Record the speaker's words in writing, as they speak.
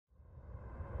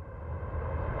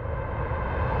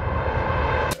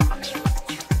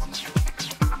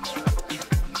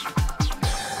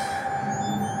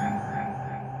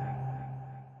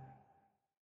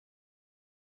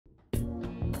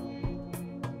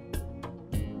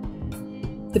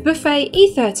The Buffet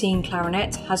E13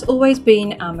 Clarinet has always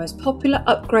been our most popular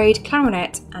upgrade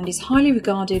clarinet and is highly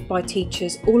regarded by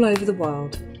teachers all over the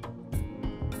world.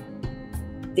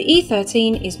 The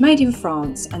E13 is made in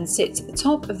France and sits at the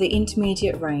top of the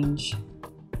intermediate range.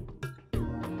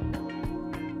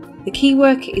 The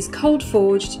keywork is cold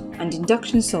forged and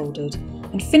induction soldered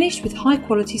and finished with high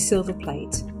quality silver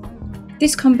plate.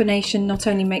 This combination not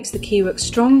only makes the keywork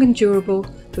strong and durable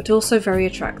but also very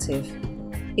attractive.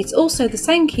 It's also the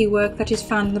same keywork that is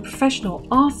found in the professional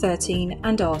R13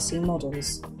 and RC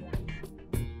models.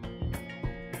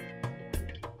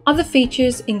 Other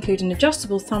features include an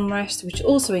adjustable thumb rest which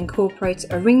also incorporates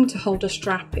a ring to hold a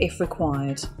strap if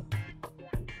required.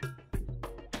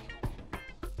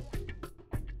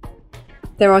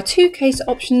 There are two case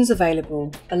options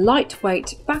available, a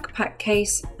lightweight backpack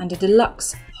case and a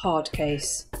deluxe hard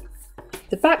case.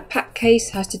 The backpack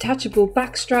case has detachable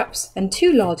back straps and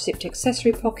two large zipped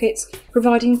accessory pockets,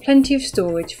 providing plenty of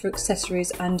storage for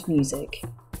accessories and music.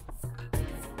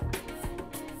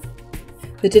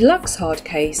 The deluxe hard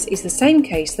case is the same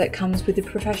case that comes with the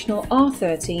professional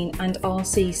R13 and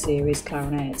RC series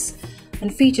clarinets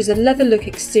and features a leather look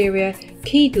exterior,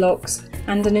 keyed locks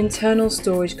and an internal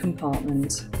storage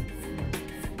compartment.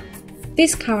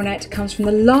 This clarinet comes from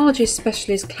the largest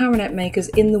specialist clarinet makers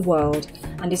in the world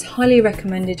and is highly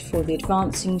recommended for the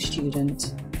advancing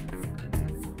student.